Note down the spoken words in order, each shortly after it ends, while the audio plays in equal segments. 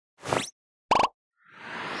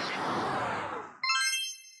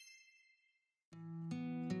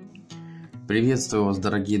Приветствую вас,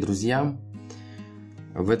 дорогие друзья!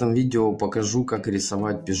 В этом видео покажу, как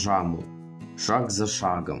рисовать пижаму, шаг за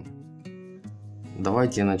шагом.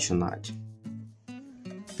 Давайте начинать.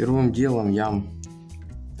 Первым делом я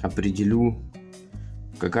определю,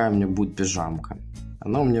 какая у меня будет пижамка.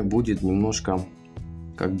 Она у меня будет немножко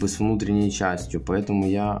как бы с внутренней частью, поэтому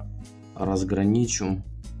я разграничу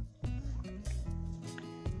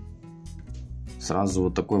сразу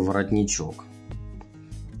вот такой воротничок.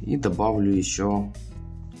 И добавлю еще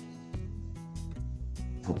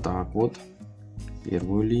вот так вот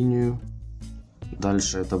первую линию.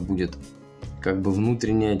 Дальше это будет как бы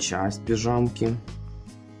внутренняя часть пижамки.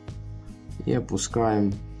 И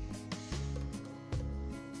опускаем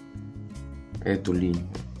эту линию.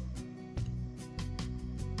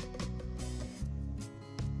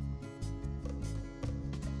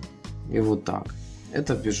 И вот так.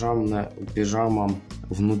 Это пижама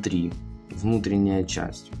внутри. Внутренняя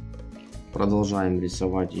часть. Продолжаем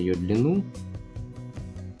рисовать ее длину.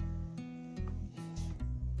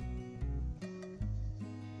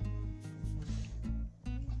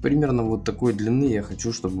 Примерно вот такой длины я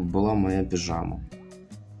хочу, чтобы была моя пижама.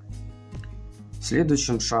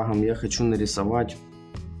 Следующим шагом я хочу нарисовать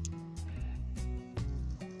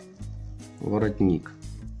воротник.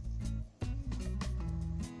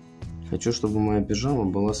 Хочу, чтобы моя пижама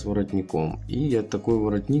была с воротником. И я такой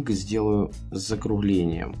воротник сделаю с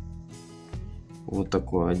закруглением. Вот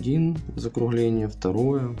такое один закругление,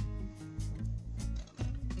 второе.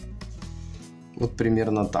 Вот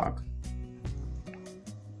примерно так.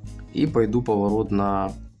 И пойду поворот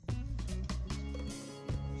на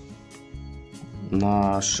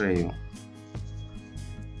шею.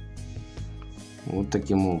 Вот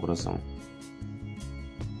таким образом.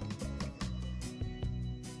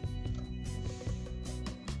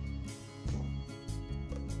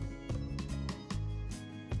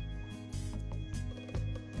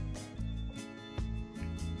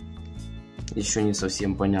 Еще не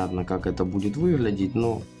совсем понятно, как это будет выглядеть,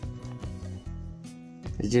 но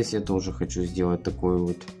здесь я тоже хочу сделать такое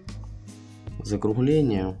вот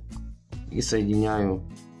закругление и соединяю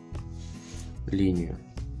линию.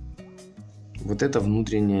 Вот это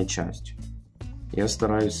внутренняя часть. Я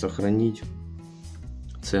стараюсь сохранить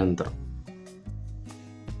центр.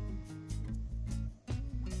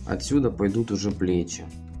 Отсюда пойдут уже плечи.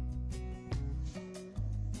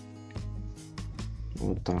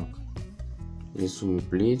 Вот так. Рисую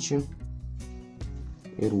плечи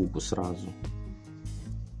и руку сразу.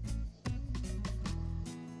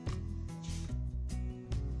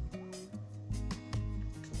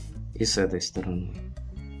 И с этой стороны.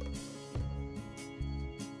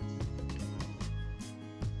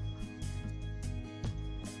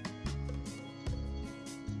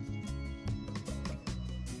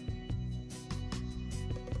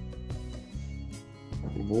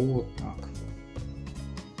 Вот так.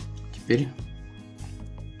 Теперь,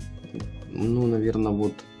 ну, наверное,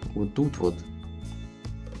 вот тут вот,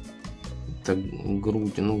 это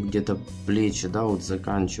грудь, ну, где-то плечи, да, вот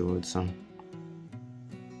заканчиваются.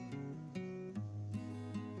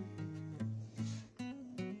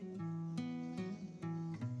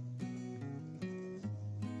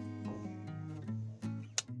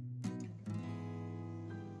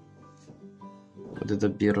 Вот это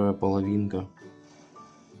первая половинка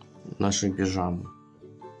нашей пижамы.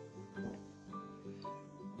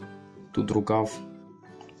 Тут рукав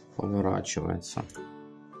поворачивается.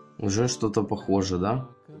 Уже что-то похоже, да?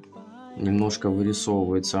 Немножко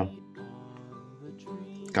вырисовывается,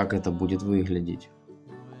 как это будет выглядеть.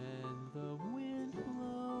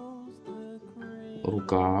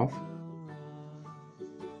 Рукав.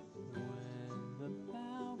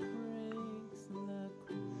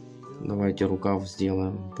 Давайте рукав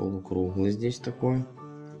сделаем полукруглый здесь такой.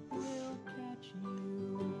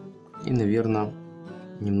 И, наверное,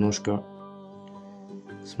 немножко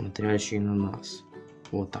смотрящий на нас.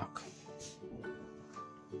 Вот так.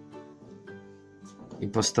 И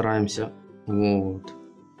постараемся. Вот.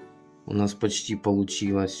 У нас почти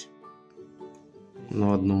получилось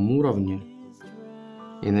на одном уровне.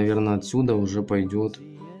 И, наверное, отсюда уже пойдет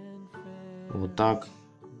вот так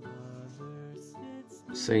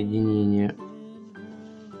соединение.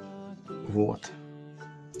 Вот.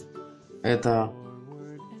 Это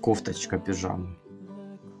кофточка пижамы.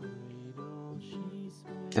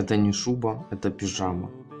 Это не шуба, это пижама.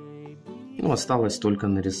 Ну, осталось только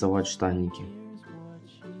нарисовать штаники.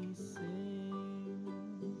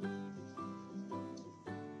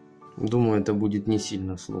 Думаю, это будет не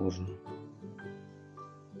сильно сложно.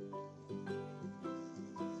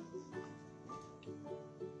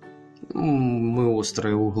 Мы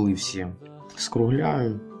острые углы все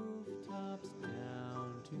скругляем.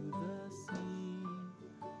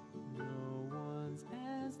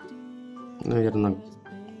 Наверное,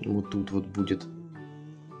 вот тут вот будет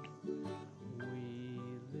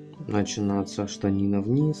начинаться штанина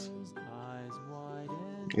вниз.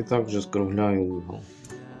 И также скругляю угол.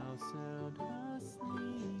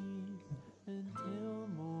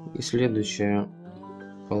 И следующая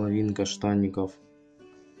половинка штанников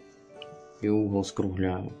и угол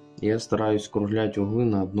скругляю. Я стараюсь скруглять углы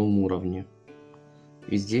на одном уровне.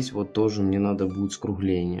 И здесь вот тоже мне надо будет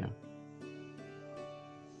скругление.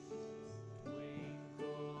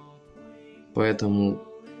 Поэтому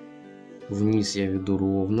вниз я веду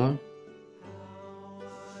ровно.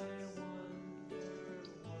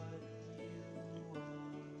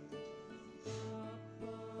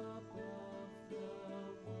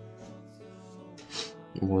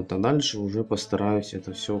 Вот, а дальше уже постараюсь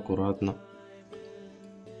это все аккуратно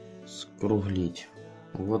скруглить.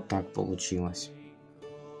 Вот так получилось.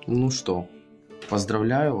 Ну что,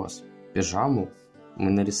 поздравляю вас, пижаму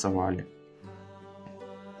мы нарисовали.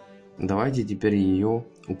 Давайте теперь ее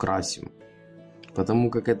украсим. Потому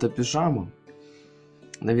как эта пижама,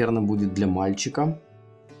 наверное, будет для мальчика.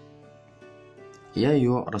 Я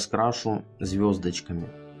ее раскрашу звездочками.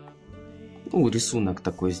 Ну, рисунок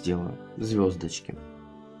такой сделаю, звездочки.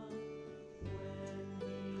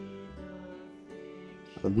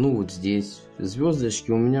 Одну вот здесь. Звездочки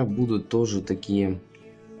у меня будут тоже такие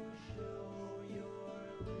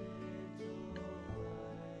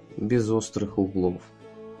без острых углов.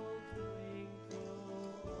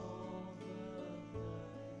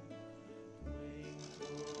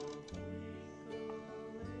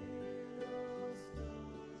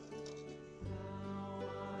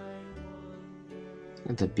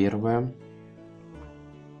 Это первая.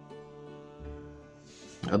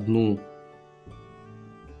 Одну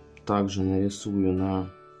также нарисую на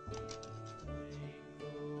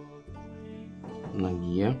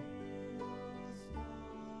ноге.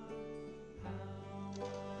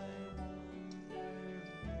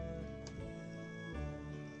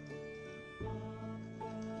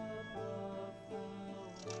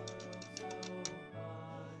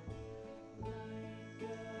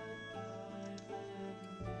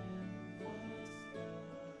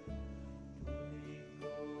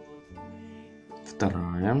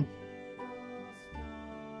 Вторая.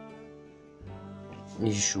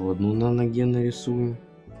 Еще одну на ноге нарисую.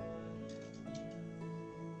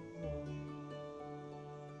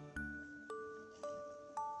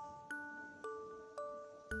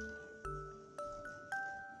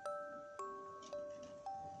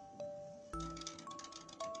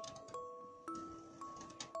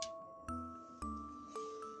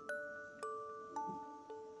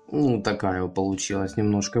 Ну, такая получилась,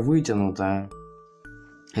 немножко вытянутая.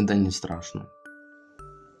 Это не страшно.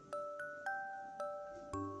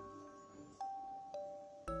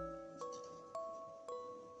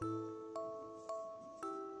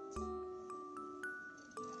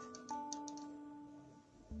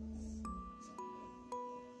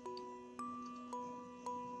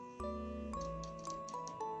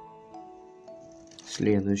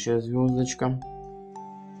 Следующая звездочка.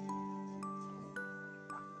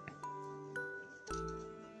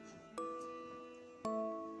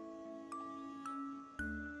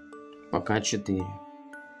 Пока 4.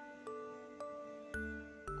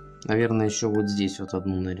 Наверное, еще вот здесь вот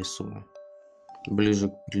одну нарисую. Ближе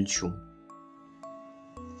к плечу.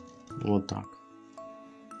 Вот так.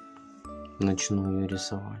 Начну ее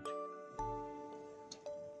рисовать.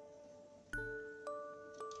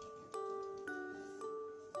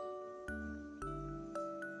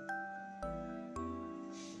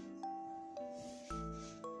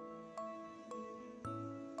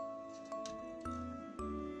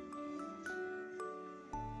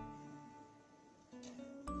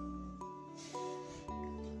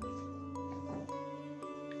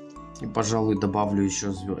 И, пожалуй, добавлю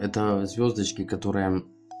еще это звездочки, которые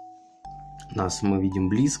мы видим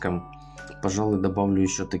близко. Пожалуй, добавлю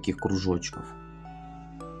еще таких кружочков.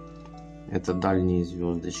 Это дальние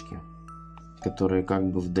звездочки, которые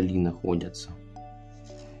как бы вдали находятся.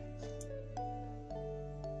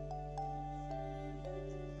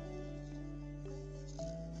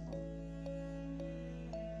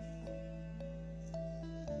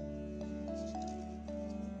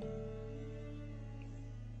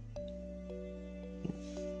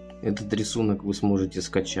 Этот рисунок вы сможете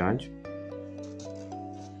скачать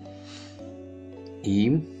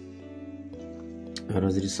и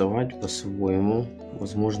разрисовать по-своему.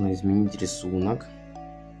 Возможно, изменить рисунок,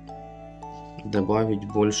 добавить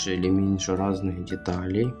больше или меньше разных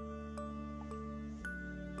деталей,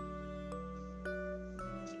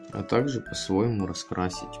 а также по-своему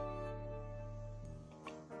раскрасить.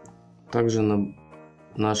 Также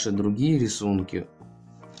наши другие рисунки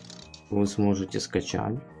вы сможете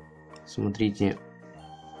скачать. Смотрите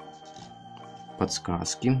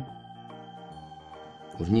подсказки.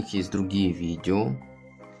 В них есть другие видео,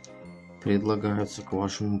 предлагаются к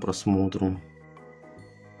вашему просмотру.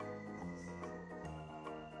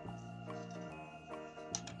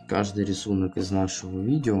 Каждый рисунок из нашего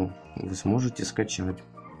видео вы сможете скачать.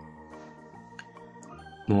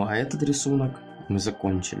 Ну а этот рисунок мы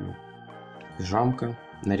закончили. Пижамка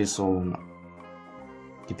нарисована.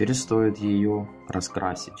 Теперь стоит ее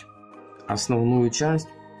раскрасить. Основную часть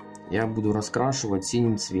я буду раскрашивать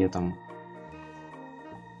синим цветом.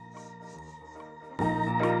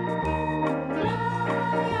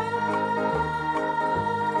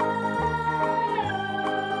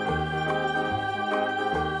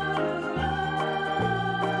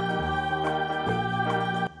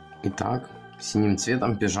 Итак, синим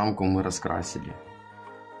цветом пижамку мы раскрасили.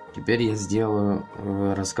 Теперь я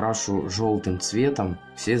раскрашу желтым цветом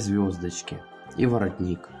все звездочки и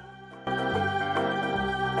воротник.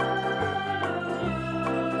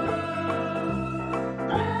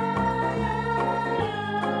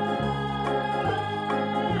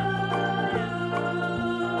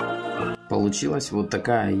 Получилась вот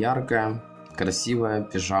такая яркая, красивая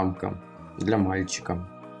пижамка для мальчика.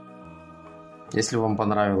 Если вам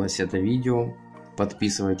понравилось это видео,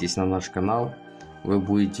 подписывайтесь на наш канал. Вы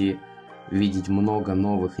будете видеть много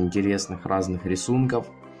новых интересных разных рисунков.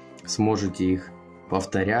 Сможете их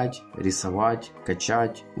повторять, рисовать,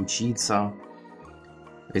 качать, учиться.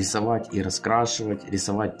 Рисовать и раскрашивать,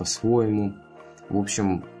 рисовать по-своему. В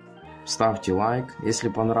общем, ставьте лайк, если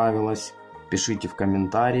понравилось. Пишите в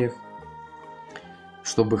комментариях,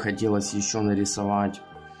 что бы хотелось еще нарисовать.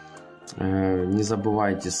 Не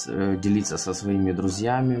забывайте делиться со своими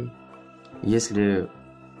друзьями. Если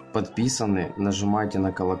подписаны, нажимайте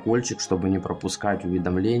на колокольчик, чтобы не пропускать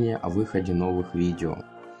уведомления о выходе новых видео.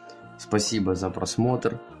 Спасибо за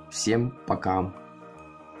просмотр. Всем пока.